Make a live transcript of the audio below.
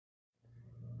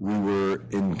we were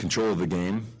in control of the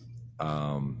game.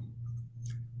 And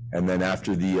then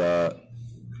after the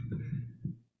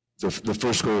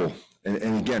first goal,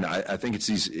 and again, I think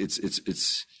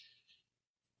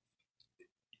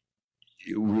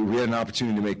we had an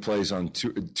opportunity to make plays on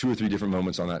two or three different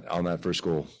moments on that first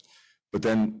goal. But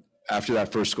then after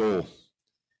that first goal,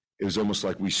 it was almost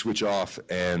like we switch off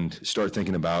and start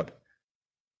thinking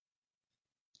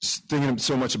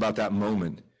so much about that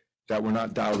moment that we're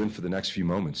not dialed in for the next few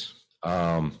moments.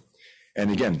 And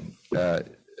again, the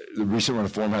recent run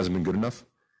of form hasn't been good enough.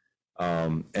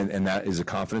 And that is a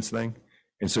confidence thing.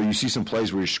 And so you see some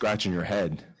plays where you're scratching your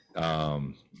head.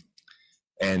 And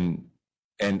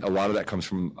a lot of that comes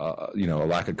from, a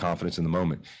lack of confidence in the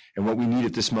moment. And what we need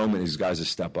at this moment is guys to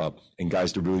step up and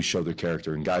guys to really show their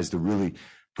character and guys to really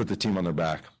put the team on their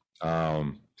back. We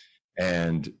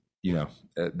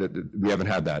haven't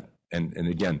had that. And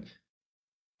again,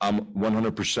 I'm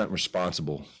 100%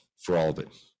 responsible for all of it.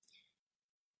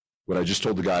 What I just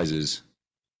told the guys is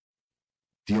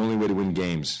the only way to win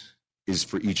games is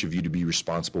for each of you to be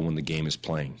responsible when the game is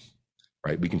playing,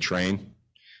 right? We can train.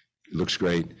 It looks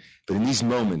great. But in these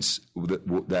moments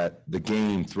that the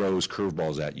game throws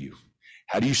curveballs at you,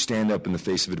 how do you stand up in the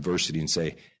face of adversity and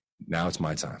say, now it's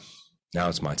my time. Now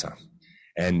it's my time.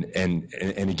 And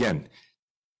again,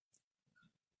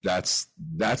 that's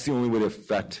the only way to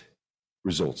affect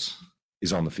results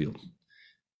is on the field.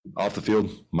 Off the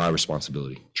field, my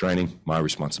responsibility. Training, my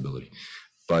responsibility.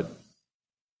 But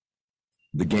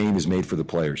the game is made for the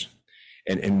players.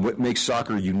 And what makes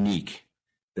soccer unique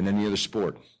than any other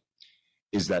sport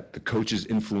is that the coach's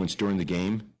influence during the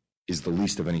game is the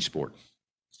least of any sport.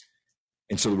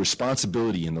 And so the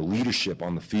responsibility and the leadership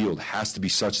on the field has to be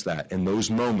such that in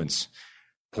those moments,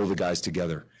 pull the guys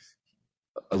together.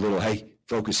 A little, hey,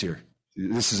 focus here.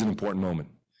 This is an important moment.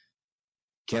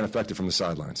 Can't affect it from the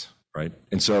sidelines, right?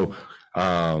 And so,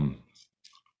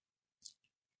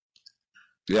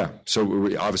 so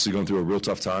we're obviously going through a real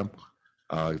tough time.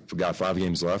 We got 5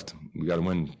 games left. We got to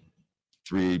win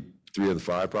three of the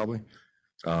 5 probably.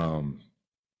 And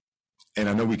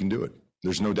I know we can do it.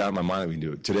 There's no doubt in my mind that we can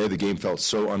do it. Today, the game felt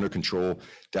so under control.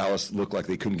 Dallas looked like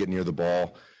they couldn't get near the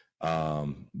ball.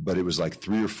 But it was like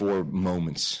 3 or 4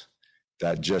 moments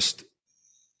that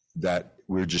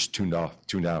we're just tuned out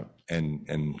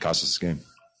and cost us this game.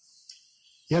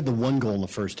 You had the 1 goal in the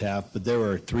first half, but there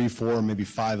were 3, 4, maybe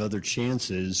 5 other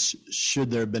chances.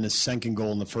 Should there have been a second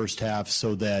goal in the first half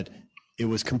so that it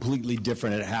was completely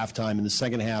different at halftime, and the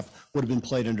second half would have been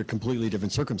played under completely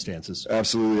different circumstances?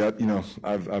 Absolutely.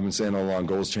 I've been saying all along,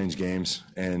 goals change games,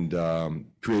 and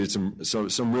created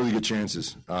some really good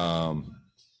chances. And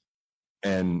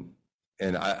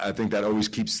I think that always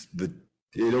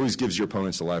it always gives your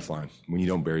opponents a lifeline when you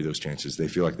don't bury those chances. They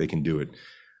feel like they can do it.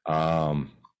 On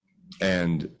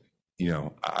a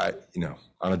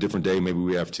different day, maybe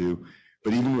we have 2.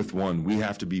 But even with 1, we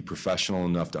have to be professional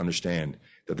enough to understand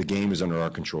that the game is under our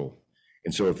control.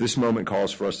 And so if this moment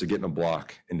calls for us to get in a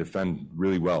block and defend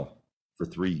really well for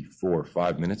 3, 4,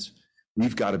 5 minutes,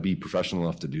 we've got to be professional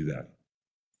enough to do that,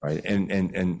 right? And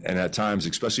at times,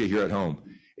 especially here at home,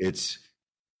 it's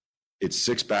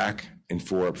 6 back and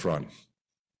 4 up front.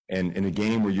 And in a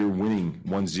game where you're winning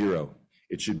 1-0,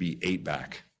 it should be 8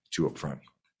 back, 2 up front,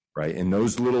 right? And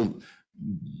those little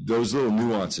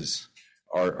nuances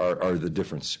are the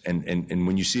difference. And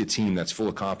when you see a team that's full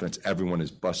of confidence, everyone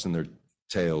is busting their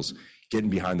tails, getting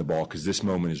behind the ball, because this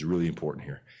moment is really important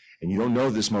here. And you don't know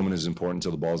this moment is important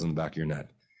until the ball's in the back of your net.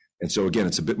 And so again,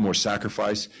 it's a bit more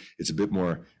sacrifice. It's a bit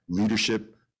more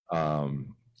leadership.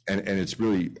 And it's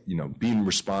really, being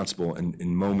responsible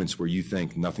in moments where you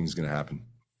think nothing's going to happen.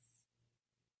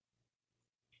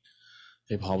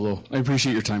 Hey, Pablo, I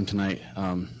appreciate your time tonight.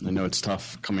 I know it's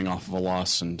tough coming off of a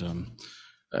loss, and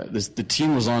the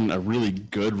team was on a really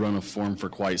good run of form for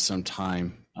quite some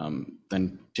time.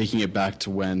 Then taking it back to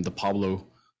when the Pablo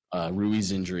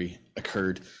Ruiz injury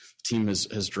occurred, the team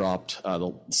has dropped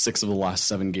 6 of the last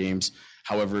 7 games.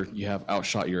 However, you have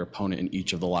outshot your opponent in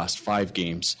each of the last 5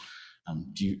 games.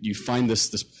 Do you find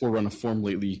this poor run of form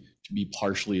lately to be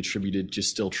partially attributed to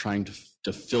still trying to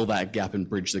fill that gap and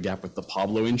bridge the gap with the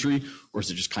Pablo injury, or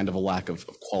is it just kind of a lack of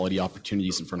quality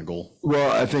opportunities in front of goal?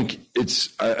 Well, I think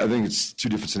it's 2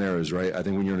 different scenarios, right? I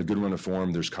think when you're in a good run of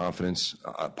form, there's confidence.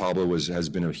 Pablo has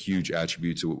been a huge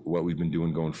attribute to what we've been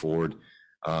doing going forward,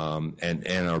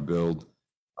 and our build,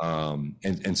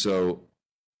 and so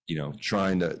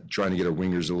trying to get our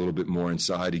wingers a little bit more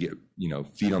inside to get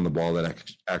feet on the ball that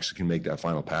actually can make that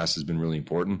final pass has been really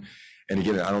important. And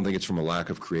again, I don't think it's from a lack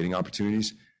of creating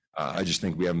opportunities. I just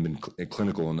think we haven't been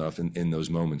clinical enough in those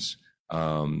moments.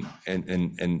 And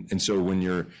so when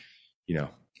you're,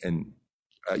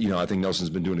 I think Nelson's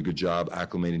been doing a good job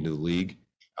acclimating to the league.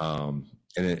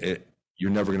 You're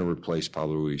never going to replace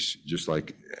Pablo Ruiz. Just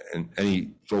like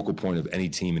any focal point of any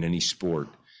team in any sport,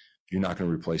 you're not going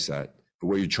to replace that. But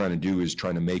what you're trying to do is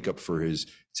trying to make up for his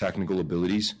technical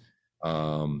abilities,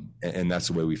 and that's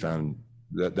the way we found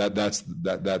that's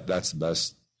the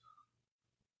best,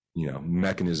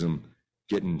 mechanism.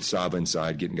 Getting Saba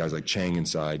inside, getting guys like Chang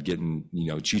inside, getting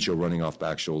Chicho running off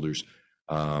back shoulders,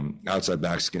 outside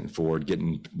backs getting forward,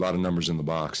 getting a lot of numbers in the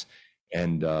box,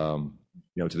 and to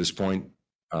this point,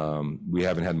 we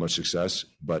haven't had much success.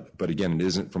 But again, it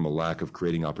isn't from a lack of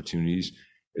creating opportunities.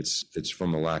 It's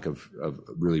from a lack of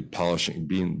really polishing,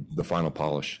 being the final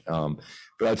polish. But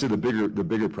I'd say the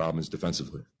bigger problem is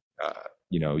defensively.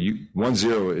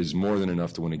 1-0 is more than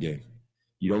enough to win a game.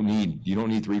 You don't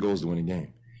need 3 goals to win a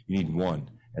game. You need 1,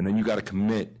 and then you got to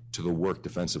commit to the work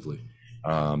defensively,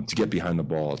 to get behind the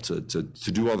ball, to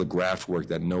do all the graft work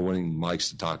that no one likes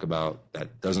to talk about,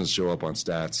 that doesn't show up on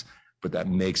stats, but that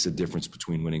makes a difference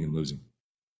between winning and losing.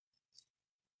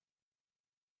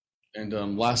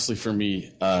 And lastly, for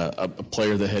me, a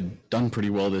player that had done pretty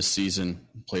well this season,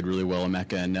 played really well,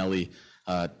 Emeka Eneli,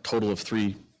 total of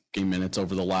 3 game minutes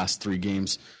over the last 3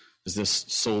 games. Is this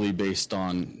solely based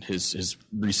on his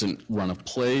recent run of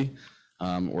play,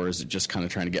 or is it just kind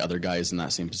of trying to get other guys in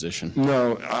that same position?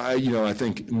 No, I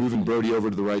think moving Brody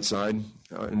over to the right side,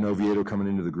 and Oviedo coming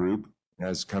into the group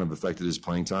has kind of affected his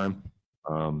playing time.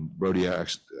 Brody,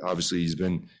 obviously, he's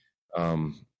been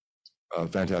a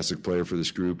fantastic player for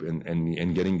this group,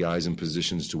 and getting guys in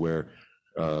positions to where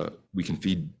we can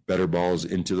feed better balls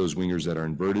into those wingers that are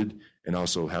inverted, and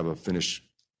also have a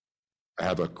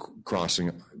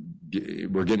crossing.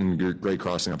 We're getting great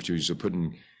crossing opportunities. So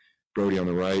putting Brody on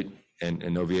the right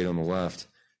and Oviedo on the left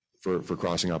for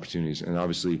crossing opportunities. And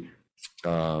obviously,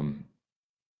 Emeka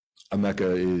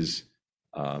is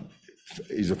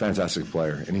he's a fantastic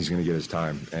player, and he's going to get his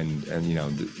time. And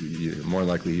more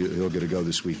likely he'll get a go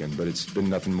this weekend. But it's been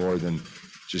nothing more than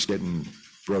just getting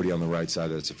Brody on the right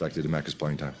side that's affected Emeka's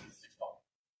playing time.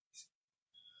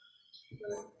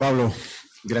 Pablo,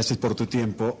 gracias por tu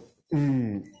tiempo.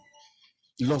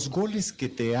 Los goles que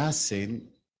te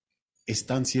hacen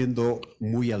están siendo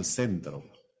muy al centro.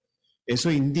 Eso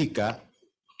indica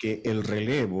que el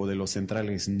relevo de los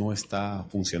centrales no está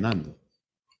funcionando.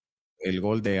 El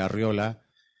gol de Arriola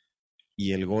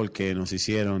y el gol que nos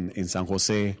hicieron en San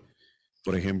José,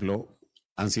 por ejemplo,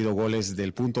 han sido goles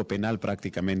del punto penal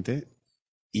prácticamente.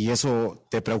 ¿Y eso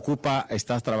te preocupa?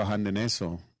 ¿Estás trabajando en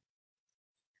eso?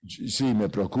 Sí, me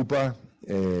preocupa,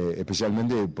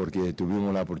 especialmente porque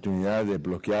tuvimos la oportunidad de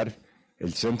bloquear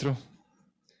el centro,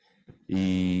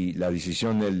 y la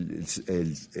decisión del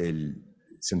el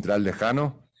central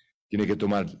lejano tiene que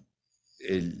tomar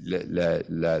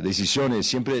la decisión es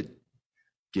siempre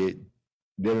que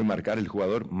debe marcar el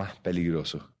jugador más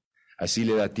peligroso. Así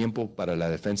le da tiempo para la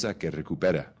defensa que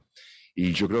recupera.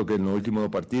 Y yo creo que en los últimos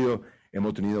partidos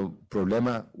hemos tenido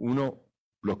problemas, uno,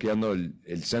 bloqueando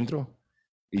el centro,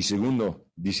 y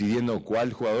segundo, decidiendo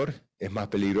cuál jugador es más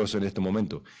peligroso en este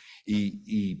momento.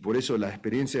 Y por eso la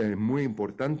experiencia es muy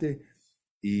importante,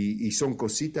 y son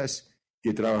cositas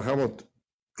que trabajamos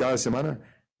cada semana,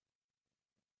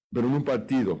 pero en un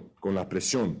partido, con la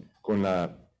presión, con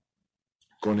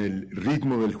el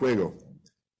ritmo del juego,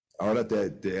 ahora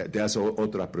te hago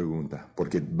otra pregunta,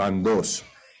 porque van 2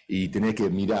 y tenés que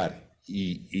mirar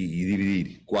y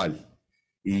dividir cuál.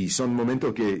 Y son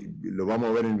momentos que lo vamos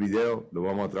a ver en el video, lo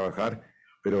vamos a trabajar,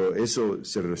 pero eso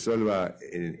se resuelva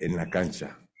en la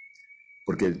cancha.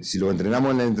 Porque si lo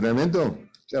entrenamos en el entrenamiento,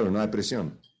 claro, no hay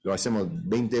presión. Lo hacemos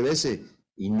 20 veces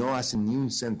y no hacen ni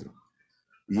un centro.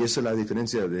 Y eso es la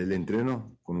diferencia del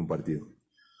entreno con un partido.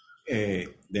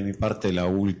 De mi parte, la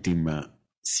última.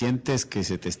 ¿Sientes que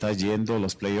se te está yendo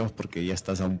los playoffs porque ya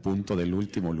estás a un punto del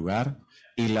último lugar?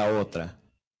 Y la otra,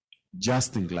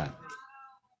 Justin Glad.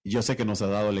 Yo sé que nos ha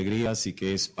dado alegrías y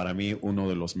que es para mí uno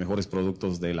de los mejores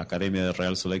productos de la Academia de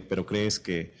Real Soleil, pero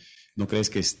 ¿no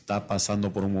crees que está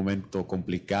pasando por un momento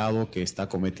complicado, que está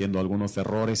cometiendo algunos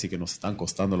errores y que nos están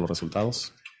costando los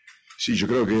resultados? Sí, yo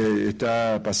creo que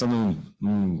está pasando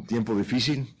un tiempo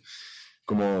difícil,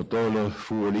 como todos los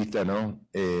futbolistas, ¿no?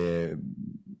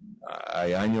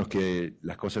 Hay años que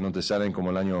las cosas no te salen como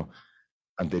el año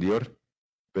anterior,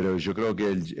 pero yo creo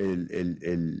que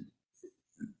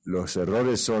los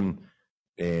errores son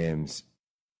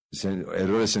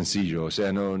errores sencillos. O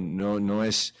sea,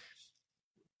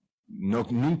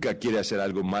 nunca quiere hacer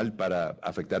algo mal para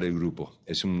afectar el grupo.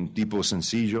 Es un tipo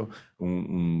sencillo,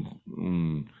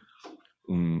 un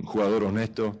jugador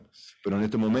honesto, pero en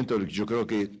este momento yo creo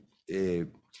que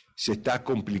se está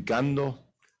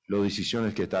complicando las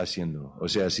decisiones que está haciendo. O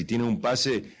sea, si tiene un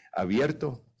pase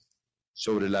abierto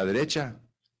sobre la derecha,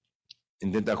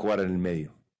 intenta jugar en el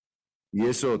medio. Y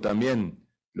eso también,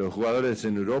 los jugadores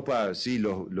en Europa sí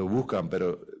lo buscan,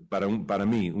 pero para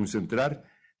mí, un central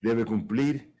debe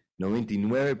cumplir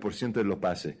 99% de los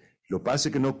pases. Los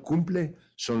pases que no cumple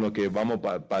son los que vamos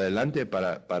para adelante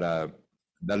para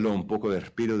darle un poco de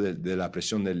respiro de la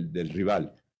presión del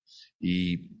rival.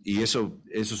 Y eso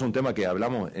son temas que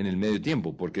hablamos en el medio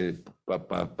tiempo, porque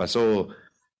pasó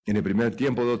en el primer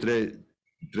tiempo 2 3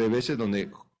 veces donde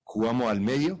jugamos al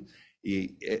medio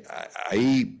y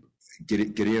ahí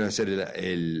querían hacer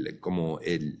el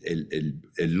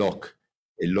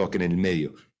lock en el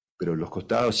medio. Pero los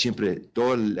costados siempre,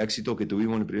 todo el éxito que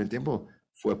tuvimos en el primer tiempo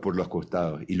fue por los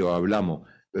costados y lo hablamos.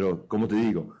 Pero como te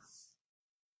digo,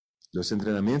 los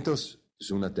entrenamientos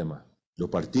es un tema. Los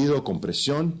partidos con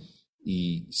presión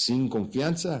y sin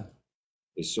confianza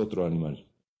es otro animal.